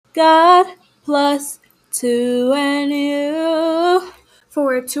God plus two and you. For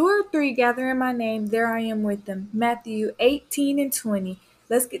where two or three gather in my name, there I am with them. Matthew 18 and 20.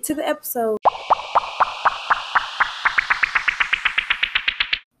 Let's get to the episode.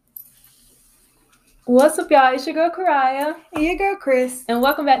 What's up, y'all? It's your girl, Karaya. And your girl, Chris. And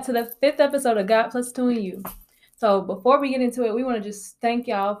welcome back to the 5th episode of God plus two and you. So before we get into it, we want to just thank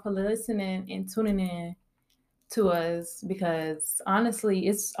y'all for listening and tuning in to us, because honestly,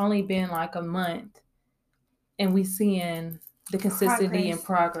 it's only been like a month and we seeing the consistency and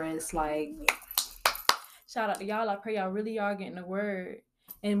progress. Like, shout out to y'all. I pray y'all really are getting the word.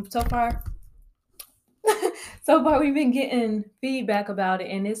 And so far we've been getting feedback about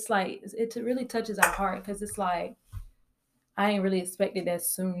it, and it's like it really touches our heart, because it's like I ain't really expected that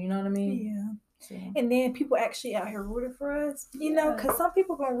soon. You know what I mean? Yeah. So, And then people actually out here rooting for us, you know, because some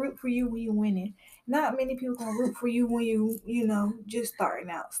people gonna root for you when you winning. Not many people gonna root for you when you know, just starting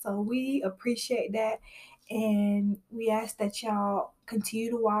out. So we appreciate that, and we ask that y'all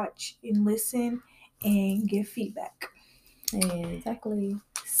continue to watch and listen and give feedback. exactly.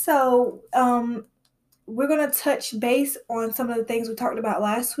 So we're gonna touch base on some of the things we talked about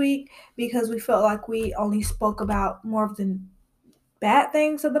last week, because we felt like we only spoke about more of the bad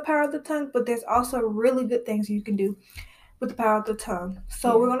things of the power of the tongue, but there's also really good things you can do with the power of the tongue.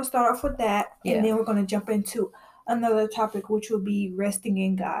 So we're going to start off with that, and then we're going to jump into another topic, which will be resting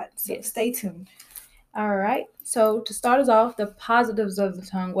in God. So stay tuned. All right. So to start us off, the positives of the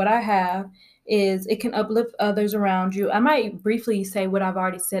tongue, what I have is it can uplift others around you. I might briefly say what I've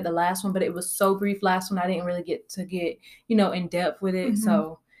already said the last one, but it was so brief last one, I didn't really get in depth with it.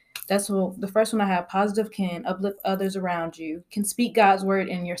 So that's what the first one I have. Positive can uplift others around you, can speak God's word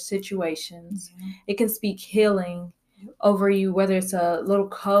in your situations. It can speak healing over you, whether it's a little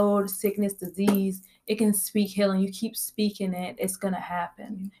cold, sickness, disease. It can speak healing. You keep speaking it, it's going to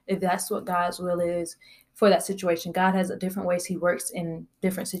happen. If that's what God's will is for that situation. God has different ways he works in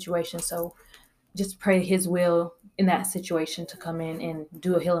different situations. So just pray his will in that situation to come in and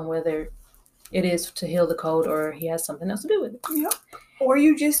do a healing, whether it is to heal the cold or he has something else to do with it. Yep. Or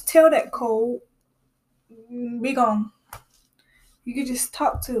you just tell that cold, be gone. You can just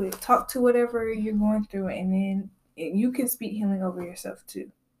talk to it. Talk to whatever you're going through, and then you can speak healing over yourself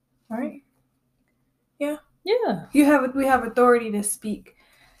too. All right? Yeah. We have authority to speak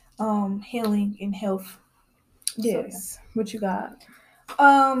healing and health. Yes. So, what you got?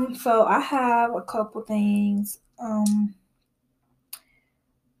 So I have a couple things.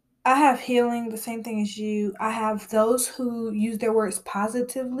 I have healing, the same thing as you. I have those who use their words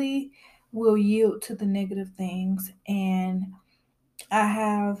positively will yield to the negative things, and I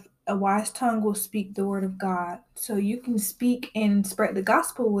have a wise tongue will speak the word of God. So you can speak and spread the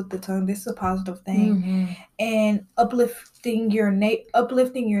gospel with the tongue. This is a positive thing. And uplifting your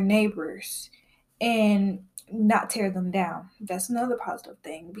neighbors and not tear them down. That's another positive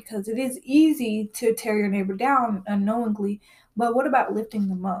thing, because it is easy to tear your neighbor down unknowingly, but what about lifting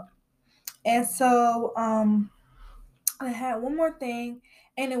them up? And so I had one more thing,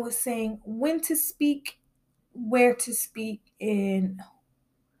 and it was saying when to speak, where to speak, and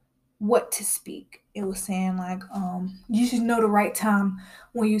what to speak. It was saying like you should know the right time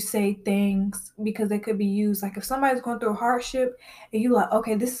when you say things, because they could be used. Like if somebody's going through a hardship and you like,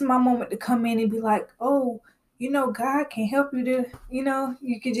 okay, this is my moment to come in and be like, oh, you know, God can help you to, you know,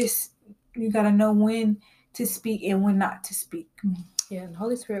 you gotta know when to speak and when not to speak. Yeah, and the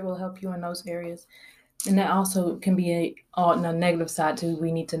Holy Spirit will help you in those areas. And that also can be on the negative side too.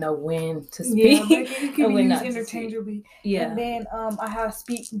 We need to know when to speak. Yeah, it can be used interchangeably. Yeah. And then I have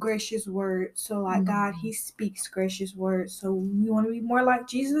speak gracious words. So like God, he speaks gracious words. So we want to be more like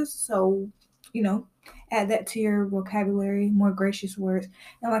Jesus. So, you know, add that to your vocabulary, more gracious words.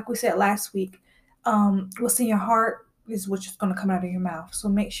 And like we said last week, what's in your heart is what's going to come out of your mouth. So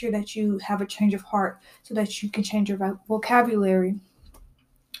make sure that you have a change of heart so that you can change your vocabulary.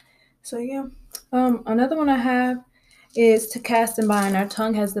 So yeah. Another one I have is to cast and bind. Our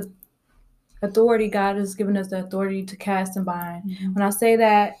tongue has the authority. God has given us the authority to cast and bind. When I say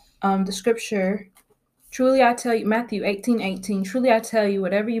that, the scripture, truly I tell you, Matthew 18:18, truly I tell you,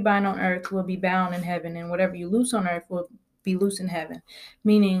 whatever you bind on earth will be bound in heaven, and whatever you loose on earth will be loose in heaven.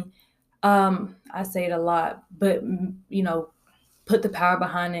 Meaning, I say it a lot, but, you know, put the power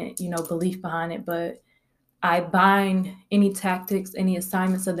behind it, you know, belief behind it, but I bind any tactics, any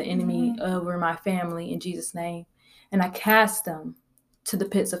assignments of the enemy over my family in Jesus' name, and I cast them to the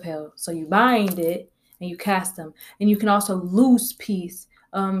pits of hell. So you bind it and you cast them, and you can also loose peace.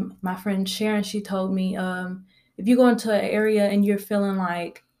 My friend Sharon, she told me, if you go into an area and you're feeling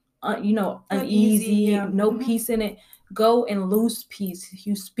like, uneasy, no peace in it, go and loose peace.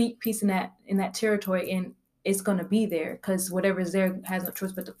 You speak peace in that territory, and it's going to be there, because whatever is there has no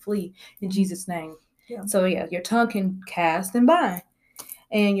choice but to flee in Jesus' name. Yeah. So yeah, your tongue can cast and bind,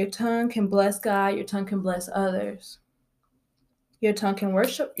 and your tongue can bless God. Your tongue can bless others. Your tongue can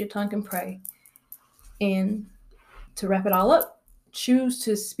worship. Your tongue can pray. And to wrap it all up, choose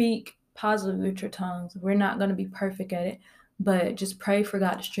to speak positively with your tongues. We're not going to be perfect at it, but just pray for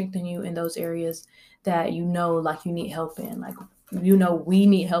God to strengthen you in those areas that you know, like, you need help in. Like, you know, we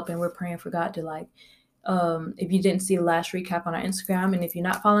need help, and we're praying for God to, like, if you didn't see the last recap on our Instagram, and if you're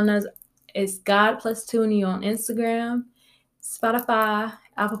not following us, it's God plus Toonie on Instagram, Spotify,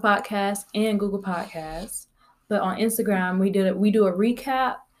 Apple Podcasts, and Google Podcasts. But on Instagram, we do a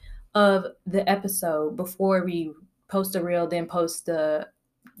recap of the episode before we post a reel, then post the,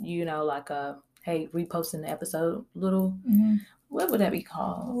 like a, hey, reposting the episode little, what would that be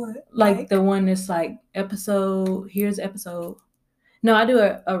called? What? Like the one that's like here's episode. No, I do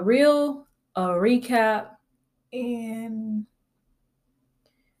a reel, a recap, and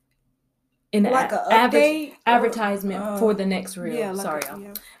like an update advertisement for the next reel. Yeah, Sorry,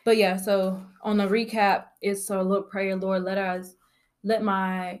 y'all. But yeah, so on the recap, it's a little prayer. Lord, let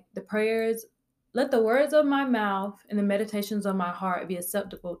the words of my mouth and the meditations of my heart be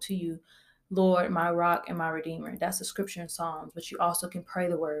acceptable to you, Lord, my rock and my redeemer. That's the scripture in Psalms, but you also can pray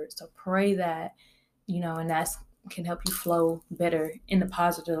the words. So pray that, and that can help you flow better in the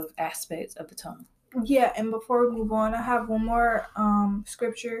positive aspects of the tongue. Yeah, and before we move on, I have one more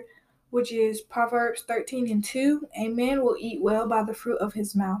scripture, which is Proverbs 13:2. A man will eat well by the fruit of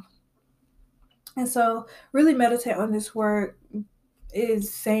his mouth. And so really meditate on this word.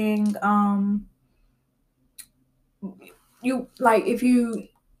 Is saying you, like, if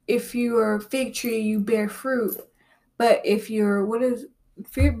you're a fig tree, you bear fruit, but if you're, what is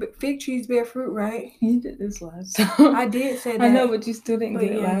fig trees bear fruit, right? You did this last time. I did say that. I know, but you still didn't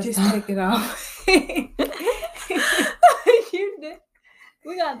get it last just time. take it off. You did.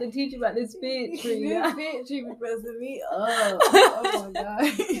 We got to teach you about this fig tree. This fig tree be messing me up. Oh my god.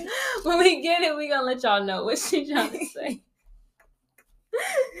 When we get it, we gonna let y'all know what she's trying to say.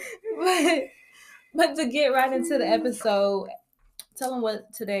 But to get right into the episode, tell them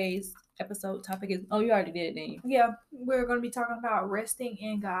what today's episode topic is. Oh, you already did, didn't you? Yeah, we're going to be talking about resting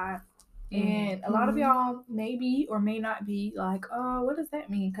in God. And a lot of y'all may be or may not be like, oh, what does that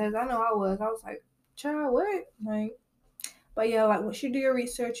mean? Because I know I was like, child, what? Like, but yeah, like, once you do your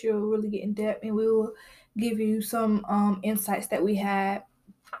research, you'll really get in depth, and we will give you some insights that we had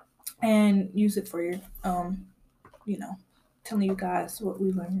and use it for your, telling you guys what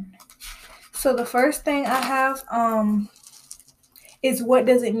we learned. So the first thing I have is, what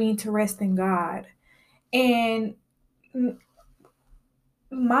does it mean to rest in God? And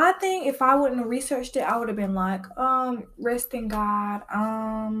my thing, if I wouldn't have researched it, I would have been like, rest in God.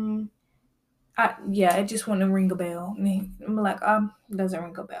 It just wouldn't ring a bell. I'm like, it doesn't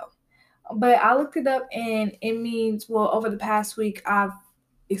ring a bell. But I looked it up, and it means, well, over the past week, I've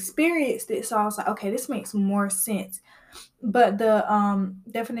experienced it. So I was like, okay, this makes more sense. But the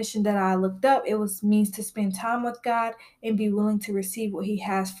definition that I looked up, means to spend time with God and be willing to receive what He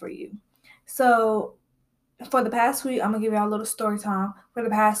has for you. So for the past week, I'm going to give y'all a little story time. For the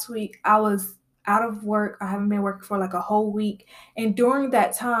past week, I was out of work. I haven't been working for like a whole week. And during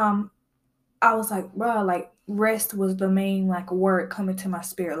that time, I was like, bro, like, rest was the main, like, word coming to my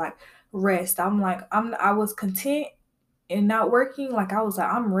spirit. Like, rest. I'm like, I was content and not working. Like, I was like,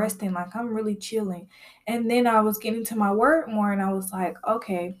 I'm resting. Like, I'm really chilling. And then I was getting to my word more, and I was like,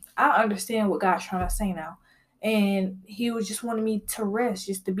 okay, I understand what God's trying to say now. And He was just wanting me to rest,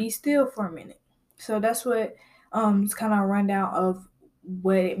 just to be still for a minute. So that's what it's kind of a rundown of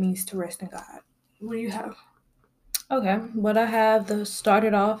what it means to rest in God. What do you have? Okay, what I have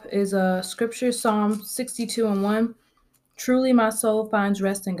started off is a scripture, Psalm 62:1. Truly my soul finds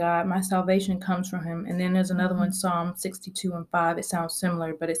rest in God. My salvation comes from Him. And then there's another one, Psalm 62:5. It sounds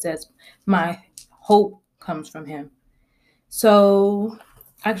similar, but it says, my hope comes from Him. So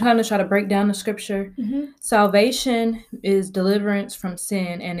I kind of try to break down the scripture. Salvation is deliverance from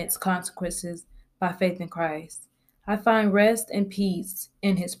sin and its consequences by faith in Christ. I find rest and peace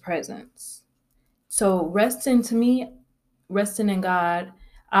in His presence. So resting in God,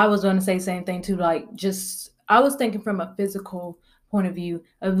 I was going to say the same thing too. Like, I was thinking from a physical point of view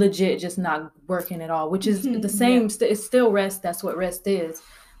of legit just not working at all, which is the same. Yeah. It's still rest. That's what rest is.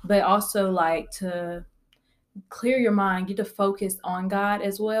 But also, like, to clear your mind, get to focus on God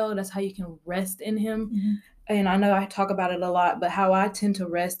as well. That's how you can rest in Him. And I know I talk about it a lot, but how I tend to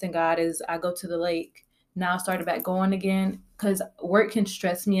rest in God is I go to the lake. Now I started back going again because work can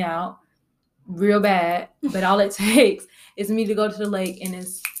stress me out. real bad, but all it takes is me to go to the lake, and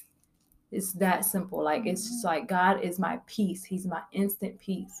it's that simple. Like, it's just like, God is my peace. He's my instant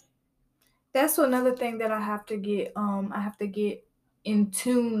peace. That's another thing that I have to get in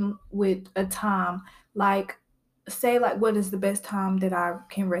tune with a time. Like, say, like, what is the best time that I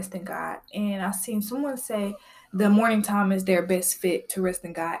can rest in God? And I've seen someone say the morning time is their best fit to rest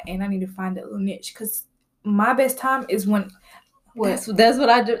in God, and I need to find that little niche, because my best time is when That's what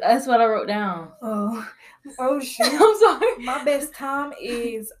I do. That's what I wrote down. Oh shoot. I'm sorry. My best time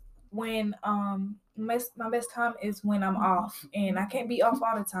is when my best time is when I'm off, and I can't be off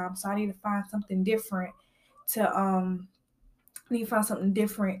all the time, so I need to find something different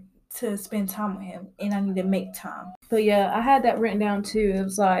to spend time with him, and I need to make time. But yeah, I had that written down too. It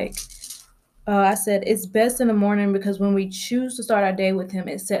was like, I said, it's best in the morning because when we choose to start our day with him,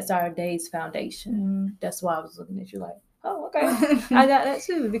 it sets our day's foundation. That's why I was looking at you like, oh, okay. I got that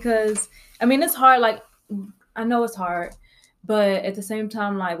too, because I mean, it's hard. Like, I know it's hard, but at the same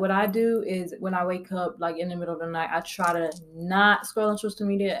time, like, what I do is when I wake up, like in the middle of the night, I try to not scroll on social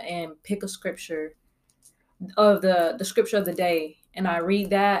media and pick a scripture of the scripture of the day, and I read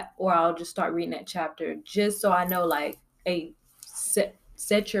that, or I'll just start reading that chapter, just so I know, like,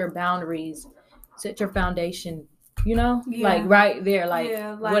 set your boundaries, set your foundation, like right there, like,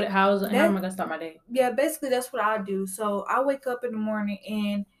 how am I gonna start my day? Yeah, basically that's what I do. So I wake up in the morning,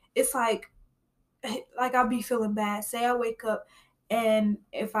 and it's like I'll be feeling bad. Say I wake up, and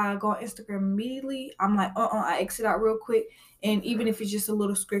if I go on Instagram immediately, I'm like, I exit out real quick. And even if it's just a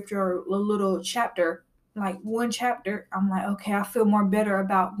little scripture or a little chapter, like one chapter, I'm like, okay, I feel more better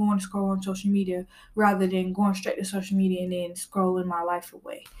about going to scroll on social media rather than going straight to social media and then scrolling my life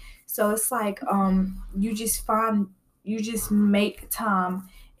away. So it's like, you just make time,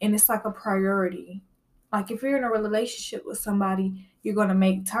 and it's like a priority. Like, if you're in a relationship with somebody, you're going to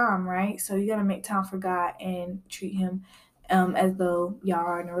make time, right? So you got to make time for God and treat him as though y'all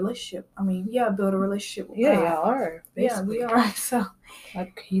are in a relationship. I mean, build a relationship with God. Y'all are. Basically. Yeah, we are. So,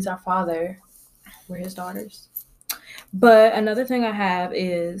 like, he's our father. We're his daughters. But another thing I have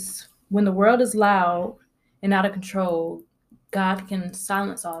is, when the world is loud and out of control, God can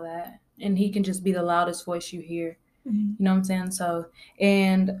silence all that, and he can just be the loudest voice you hear. Mm-hmm. You know what I'm saying? So,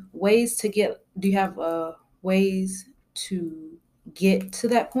 and ways to get, do you have ways to get to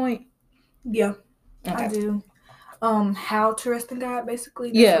that point? Yeah, okay. I do. How to rest in God,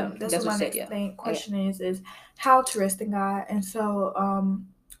 basically. That's what my next question is how to rest in God. And so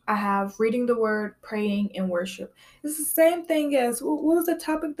I have reading the word, praying, and worship. It's the same thing as, what was the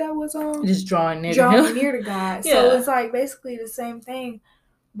topic that was on? Just drawing near to God. So it's like basically the same thing,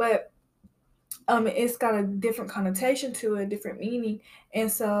 but it's got a different connotation to it, a different meaning. And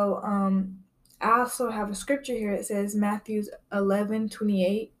so I also have a scripture here. It says Matthew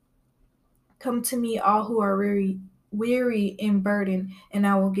 11:28. Come to me, all who are weary and burdened, and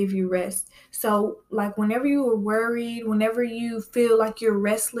I will give you rest. So, like, whenever you are worried, whenever you feel like you're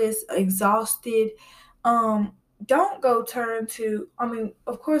restless, exhausted, don't go turn to, I mean,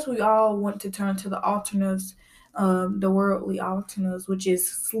 of course we all want to turn to the alternatives, the worldly alternatives, which is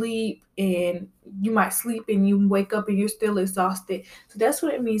sleep, and you might sleep and you wake up and you're still exhausted. So that's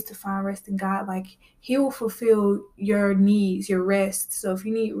what it means to find rest in God. Like, he will fulfill your needs, your rest. So if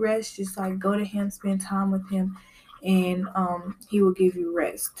you need rest, just like go to him, spend time with him, and he will give you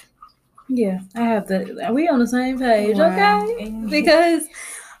rest. Yeah, I have are we on the same page? Wow. Okay, because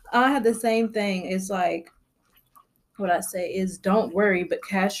I have the same thing. It's like, what I say is, don't worry, but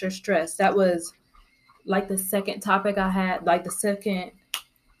cast your stress. That was like the second topic I had, like the second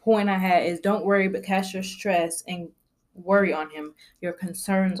point I had is, don't worry, but cast your stress and worry on him, your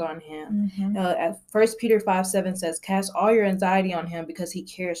concerns on him. Mm-hmm. At 1 Peter 5:7 says, cast all your anxiety on him because he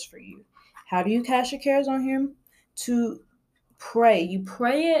cares for you. How do you cast your cares on him? To pray. You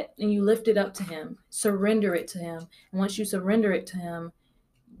pray it and you lift it up to him. Surrender it to him. And once you surrender it to him,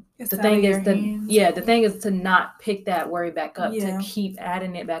 the thing is to not pick that worry back up, to keep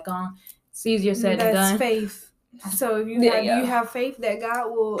adding it back on. It's easier said than done. That's faith. So if you have faith that God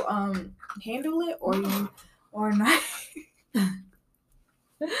will handle it, or not.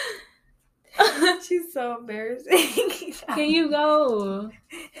 She's so embarrassing. Can you go?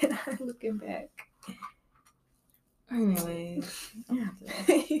 I'm looking back. Anyways.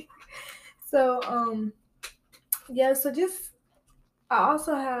 So so just, I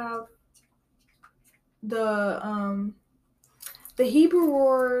also have the Hebrew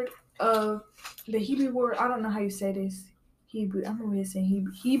word, I don't know how you say this. Hebrew. I'm gonna say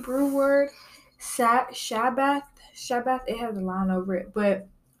Hebrew word, Shabbath. It has a line over it, but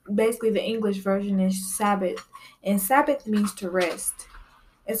basically the English version is Sabbath, and Sabbath means to rest.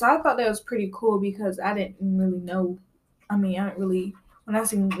 And so I thought that was pretty cool because I didn't really know. I mean, I didn't really,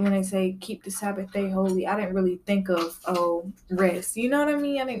 when they say keep the Sabbath day holy, I didn't really think of rest. You know what I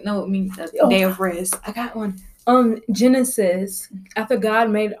mean? I didn't know it means a day of rest. I got one. Genesis, after God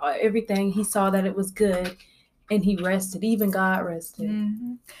made everything, he saw that it was good and he rested. Even God rested.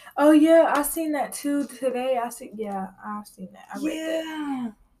 Mm-hmm. Oh yeah, I seen that too today. I've seen that. I read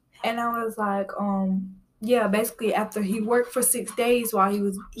that. And I was like, yeah, basically after he worked for 6 days while he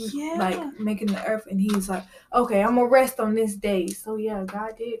was like making the earth, and he was like, okay, I'm gonna rest on this day. So yeah,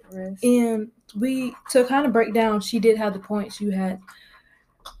 God did rest. And to kind of break down, she did have the points you had: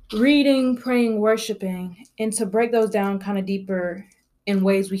 reading, praying, worshiping, and to break those down kind of deeper in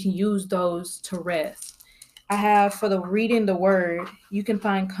ways we can use those to rest. I have, for the reading the word, you can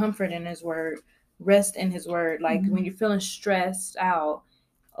find comfort in his word, rest in his word. Like when you're feeling stressed out,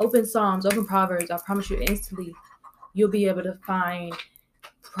 open Psalms, open Proverbs. I promise you instantly you'll be able to find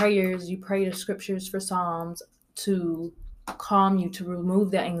prayers. You pray the scriptures for Psalms to calm you, to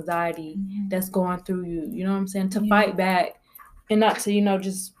remove that anxiety that's going through you. You know what I'm saying? To fight back and not to,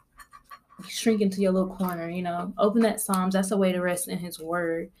 just shrink into your little corner. Open that Psalms. That's a way to rest in his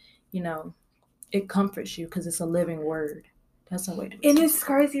word. It comforts you because it's a living word. That's a way to rest. And it's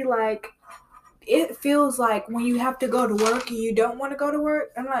crazy, like, it feels like when you have to go to work and you don't want to go to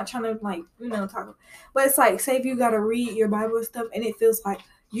work. I'm not trying to talk, but it's like, say if you got to read your Bible and stuff, and it feels like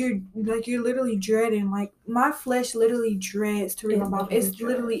you're literally dreading. Like, my flesh literally dreads to read my Bible.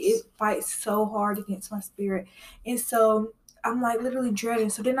 It fights so hard against my spirit, and so I'm like literally dreading.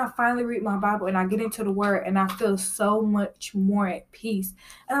 So then I finally read my Bible and I get into the word and I feel so much more at peace.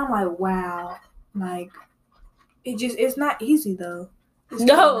 And I'm like, wow, like it's not easy though. It's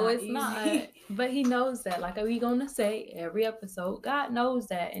not. But he knows that. Like we're going to say every episode, God knows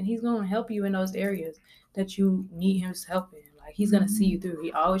that. And he's going to help you in those areas that you need his help in. Like he's going to see you through.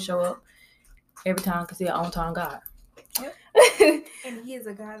 He always show up every time because he's an on-time God. Yep. And he is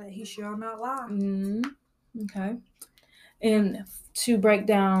a God that he shall not lie. Okay. And to break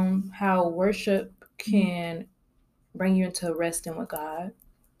down how worship can bring you into resting with God.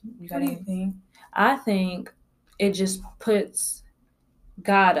 What do you think? I think it just puts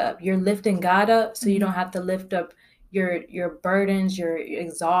God up. You're lifting God up, so you don't have to lift up your burdens, your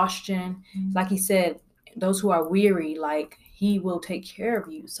exhaustion. Like he said, those who are weary, like he will take care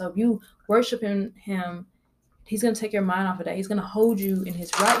of you. So if you worship him, he's going to take your mind off of that. He's going to hold you in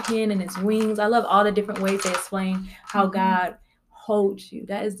his right hand and his wings. I love all the different ways they explain how God holds you.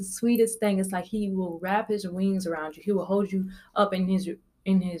 That is the sweetest thing. It's like he will wrap his wings around you. He will hold you up in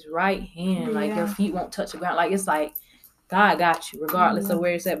his right hand. Like your feet won't touch the ground. Like it's like God got you regardless of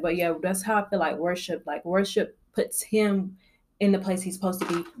where it's at. But yeah, that's how I feel like worship. Like worship puts him in the place he's supposed to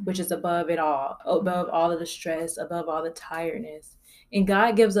be, which is above it all, above all of the stress, above all the tiredness. And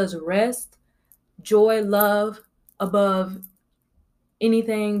God gives us rest, joy, love above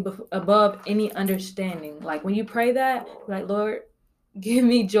anything, above any understanding. Like when you pray that, like, Lord, give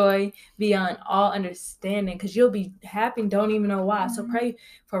me joy beyond all understanding, because you'll be happy and don't even know why. So pray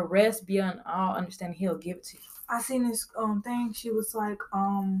for rest beyond all understanding. He'll give it to you. I seen this thing. She was like,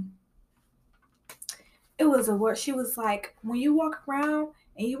 it was a word. She was like, when you walk around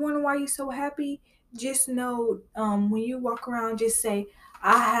and you wonder why you're so happy, just know, when you walk around, just say,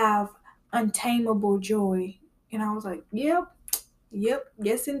 I have untamable joy. And I was like, yep,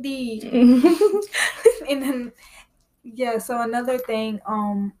 yes indeed. And then so another thing,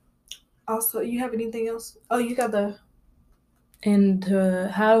 also, you have anything else? Oh, you got and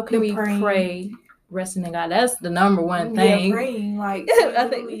how can we pray resting in God? That's the number one thing. Yeah, praying, like I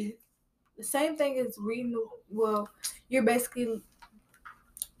think the same thing as reading. Well, you're basically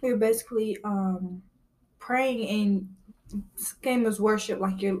praying, and same as worship,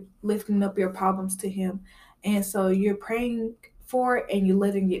 like you're lifting up your problems to him, and so you're praying for it and you're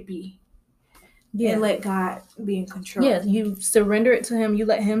letting it be. Yeah. And let God be in control. Yeah, you surrender it to him. You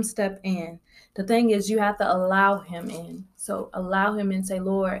let him step in. The thing is, you have to allow him in. So allow him and say,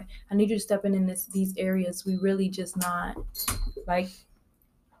 Lord, I need you to step in these areas. We really just not, like,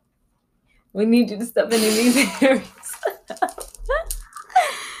 we need you to step in these areas.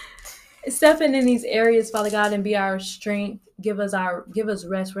 Step in these areas, Father God, and be our strength. Give us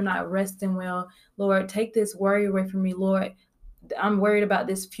rest. We're not resting well. Lord, take this worry away from me, Lord. I'm worried about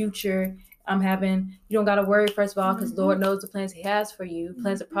this future I'm having. You don't got to worry, first of all, because Lord knows the plans he has for you.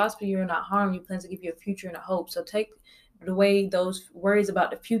 Plans to prosper you and not harm you. Plans to give you a future and a hope. So take away those worries about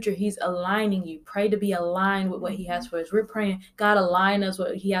the future. He's aligning you. Pray to be aligned with what he has for us. We're praying, God, align us with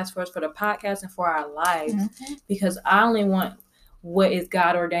what he has for us for the podcast and for our lives. Because I only want what is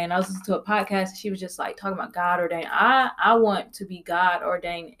God ordained. I was listening to a podcast and she was just like talking about God ordained. I want to be God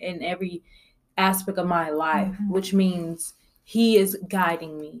ordained in every aspect of my life, which means he is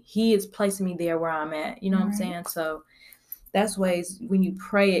guiding me. He is placing me there where I'm at. You know what I'm saying? So that's ways when you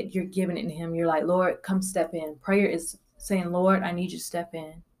pray it, you're giving it to him. You're like, Lord, come step in. Prayer is saying, Lord, I need you to step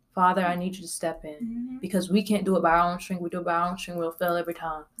in. Father, I need you to step in. Because we can't do it by our own strength. We do it by our own strength. We'll fail every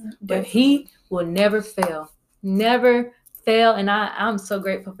time. Definitely. But he will never fail. Never fail. And I'm so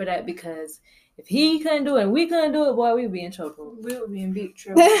grateful for that, because if he couldn't do it and we couldn't do it, boy, we'd be in trouble. We would be in big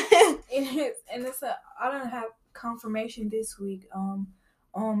trouble. I don't have confirmation this week.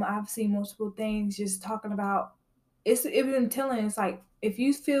 I've seen multiple things just talking about it's been telling us, like, if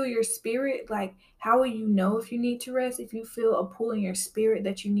you feel your spirit, like, how will you know if you need to rest? If you feel a pull in your spirit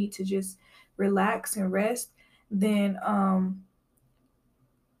that you need to just relax and rest, then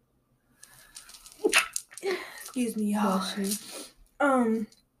excuse me, y'all.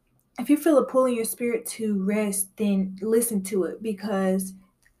 If you feel a pull in your spirit to rest, then listen to it, because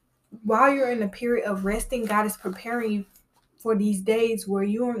while you're in a period of resting, God is preparing you for these days where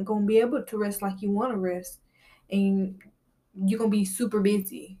you aren't going to be able to rest like you want to rest, and you're going to be super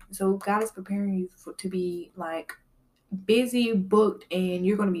busy. So God is preparing you to be like busy, booked, and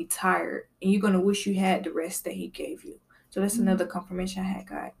you're going to be tired, and you're going to wish you had the rest that he gave you. So that's another confirmation I had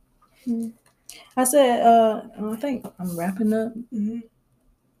got. I said, I think I'm wrapping up.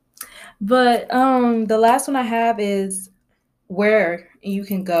 But the last one I have is where you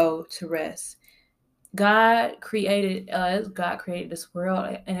can go to rest. God created us. God created this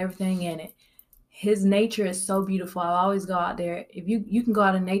world and everything in it. His nature is so beautiful. I always go out there. If you can go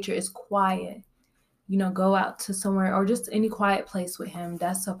out in nature, it's quiet. You know, go out to somewhere or just any quiet place with him.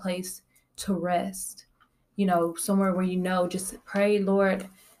 That's a place to rest. You know, somewhere where just pray, Lord,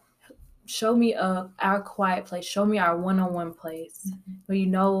 show me our quiet place. Show me our one-on-one place where you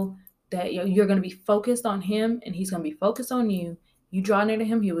know that you're going to be focused on him and he's going to be focused on you. You draw near to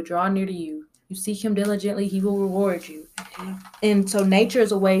him, he will draw near to you. You seek him diligently, he will reward you. And so nature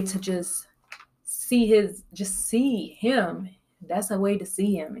is a way to just see him. That's a way to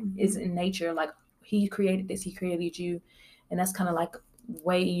see him. Is in nature. Like, he created this, he created you. And that's kind of like a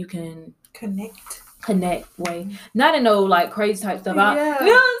way you can connect way. Not in no like crazy type stuff. You know what I'm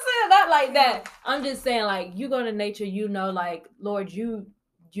saying? Not like that. I'm just saying, like, you go to nature, you know, like, Lord, you're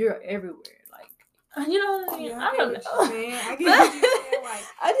everywhere. Like, you know what I mean? Yeah, I don't know. I get what you're saying. Like,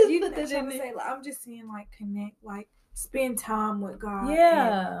 I just put that in there. Like, I'm just saying, like, connect, like, spend time with God.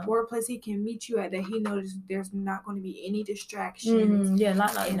 Yeah. Or a place he can meet you at that he knows there's not going to be any distractions. Yeah,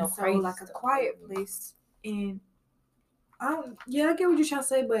 not no crazy like stuff. A quiet place. And I get what you're trying to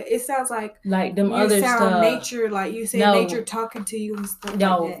say, but it sounds like them other stuff. Nature, like you said, nature talking to you and stuff.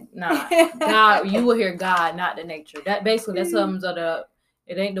 No, like that. God, you will hear God, not the nature. That basically that sums it up.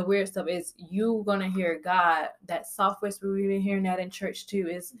 It ain't the weird stuff. It's you gonna hear God. That soft whisper, we've been hearing that in church too.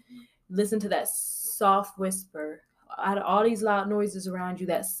 Is listen to that soft whisper. Out of all these loud noises around you,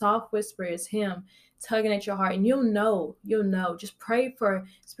 that soft whisper is him tugging at your heart, and you'll know. Just pray for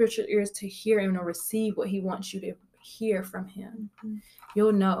spiritual ears to hear and to receive what he wants you to hear from him.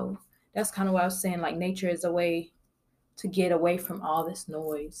 You'll know. That's kind of what I was saying. Like, nature is a way to get away from all this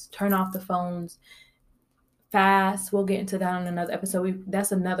noise. Turn off the phones. Fast. We'll get into that in another episode.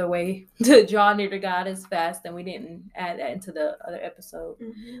 That's another way to draw near to God, is fast, and we didn't add that into the other episode.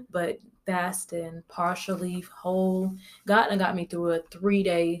 But fasting, partially whole. God got me through a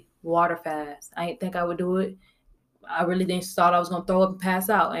 3-day water fast. I didn't think I would do it. I really didn't thought I was gonna throw up and pass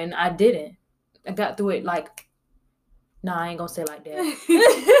out, and I didn't. I got through it like. Nah, I ain't gonna say like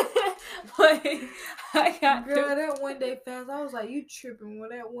that. But I got that 1 day fast. I was like, you tripping when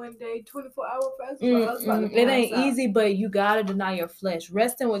that 1 day 24-hour fast. It ain't easy, but you gotta deny your flesh.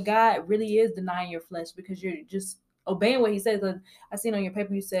 Resting with God really is denying your flesh, because you're just obeying what he says. Because I seen on your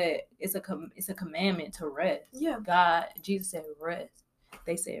paper you said it's a commandment to rest. Yeah. God, Jesus said rest.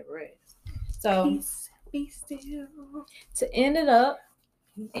 They said rest. So peace, be still. To end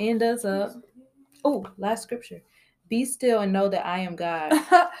us up. Oh, last scripture. Be still and know that I am God.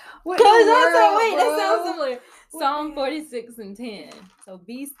 That sounds similar. Psalm 46:10. So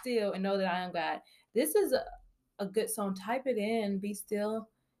be still and know that I am God. This is a good song. Type it in. Be still.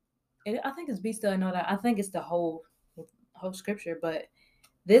 I think it's be still and know that. I think it's the whole scripture, but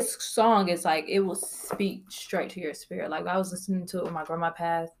this song is like, it will speak straight to your spirit. Like, I was listening to it when my grandma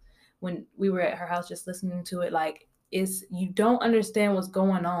passed, when we were at her house, just listening to it. Like, you don't understand what's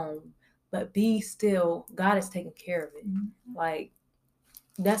going on, but be still. God is taking care of it. Like,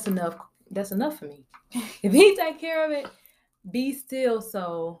 that's enough. That's enough for me. If he take care of it, be still.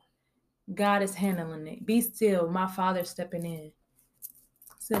 So God is handling it. Be still. My Father's stepping in.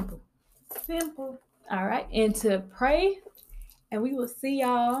 Simple. All right. And to pray, and we will see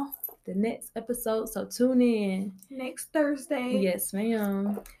y'all the next episode. So tune in next Thursday. Yes,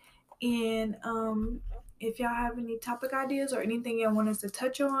 ma'am. And if y'all have any topic ideas or anything y'all want us to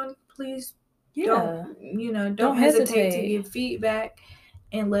touch on, please don't hesitate to give feedback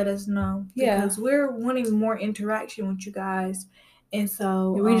and let us know. Because we're wanting more interaction with you guys. And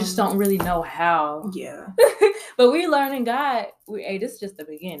so we just don't really know how. Yeah. But we're learning God. This is just the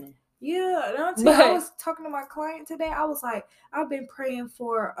beginning. Yeah, I was talking to my client today. I was like, I've been praying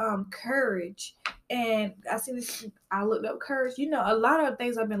for courage, and I looked up courage. A lot of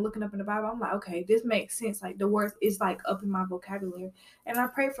things I've been looking up in the Bible. I'm like, okay, this makes sense. Like the word is like up in my vocabulary, and I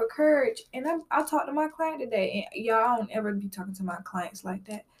pray for courage. And I talked to my client today, and y'all, I don't ever be talking to my clients like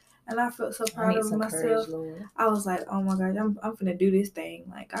that. And I felt so proud of myself. Courage, I was like, oh my gosh, I'm finna do this thing.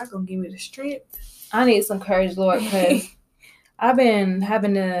 Like, God gonna give me the strength. I need some courage, Lord, because I've been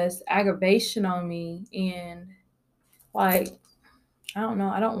having this aggravation on me, and like, I don't know,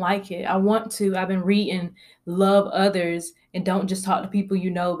 I don't like it. I want to. I've been reading love others and don't just talk to people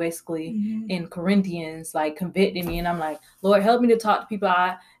basically, in Corinthians, like convicting me. And I'm like, Lord, help me to talk to people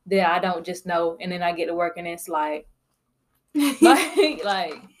that I don't just know. And then I get to work and it's like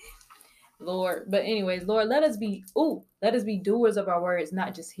Lord. But anyways, Lord, let us be doers of our words,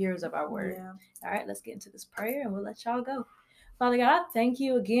 not just hearers of our word. Yeah. All right, let's get into this prayer and we'll let y'all go. Father God, I thank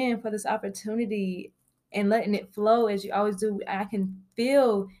you again for this opportunity and letting it flow as you always do. I can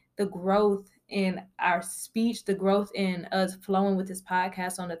feel the growth in our speech, the growth in us flowing with this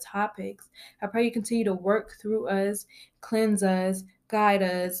podcast on the topics. I pray you continue to work through us, cleanse us, guide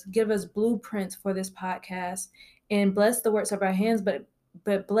us, give us blueprints for this podcast, and bless the works of our hands.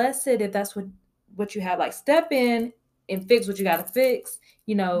 But bless it if that's what you have. Like, step in and fix what you got to fix,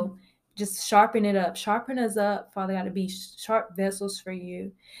 just sharpen it up. Sharpen us up, Father God, to be sharp vessels for you.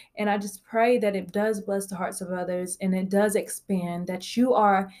 And I just pray that it does bless the hearts of others and it does expand, that you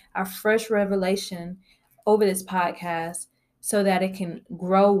are our fresh revelation over this podcast so that it can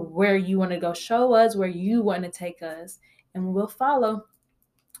grow where you want to go. Show us where you want to take us and we'll follow.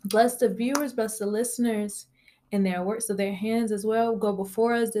 Bless the viewers, bless the listeners and their works of their hands as well. Go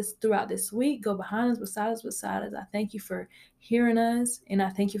before us throughout this week. Go behind us, beside us. I thank you for hearing us, and I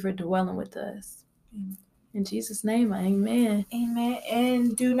thank you for dwelling with us. In Jesus' name, amen. Amen.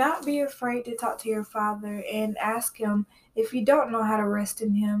 And do not be afraid to talk to your Father and ask him. If you don't know how to rest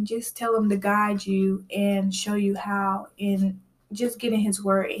in him, just tell him to guide you and show you how, and just get in his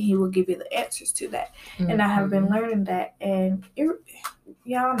word, and he will give you the answers to that. Mm-hmm. And I have been learning that, and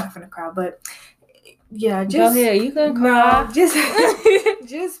I'm not gonna cry, but yeah, just go ahead. You can cry.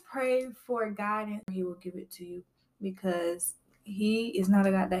 Just pray for guidance. He will give it to you because he is not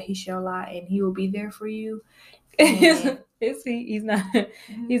a God that he shall lie, and he will be there for you. Is he? He's not.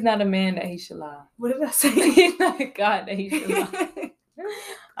 Mm-hmm. He's not a man that he should lie. What did I say? He's not a God that he should lie.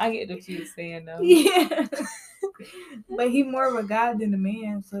 I get what you're saying though. Yeah. But he's more of a God than a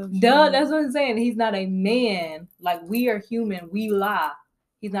man. So that's what I'm saying. He's not a man. Like, we are human. We lie.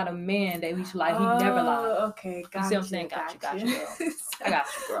 He's not a man that we should lie. He never lied. Okay, gotcha. You see what I'm saying? Gotcha, girl. I got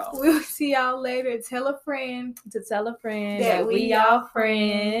you, girl. We'll see y'all later. Tell a friend to tell a friend that we y'all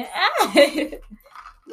friend.